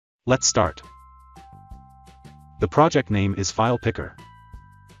Let's start. The project name is File Picker.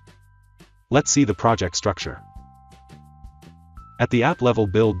 Let's see the project structure. At the app level,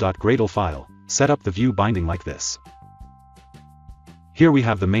 build.gradle file, set up the view binding like this. Here we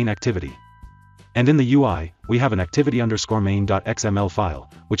have the main activity. And in the UI, we have an activity_main.xml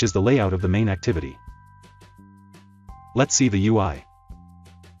file, which is the layout of the main activity. Let's see the UI.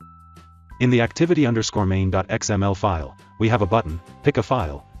 In the activity_main.xml file, we have a button, pick a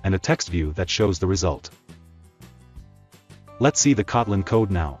file, and a text view that shows the result. Let's see the Kotlin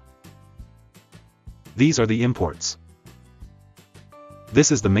code now. These are the imports.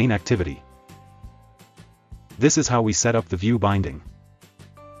 This is the main activity. This is how we set up the view binding.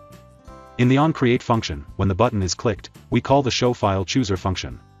 In the onCreate function, when the button is clicked, we call the showFileChooser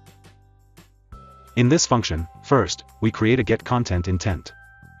function. In this function, first, we create a getContentIntent.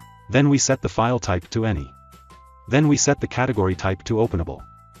 Then we set the file type to any. Then we set the category type to openable.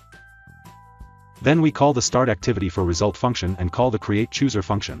 Then we call the startActivityForResult function and call the createChooser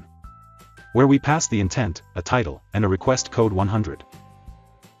function, where we pass the intent, a title, and a request code 100.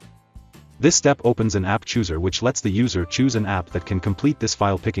 This step opens an app chooser which lets the user choose an app that can complete this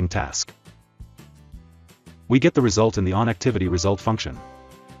file picking task. We get the result in the onActivityResult function.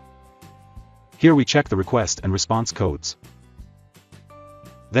 Here we check the request and response codes.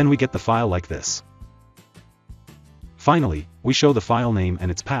 Then we get the file like this. Finally, we show the file name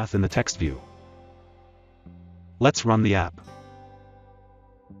and its path in the text view. Let's run the app.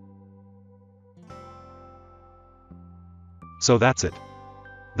 So that's it.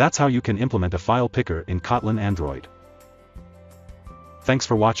 That's how you can implement a file picker in Kotlin Android. Thanks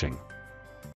for watching.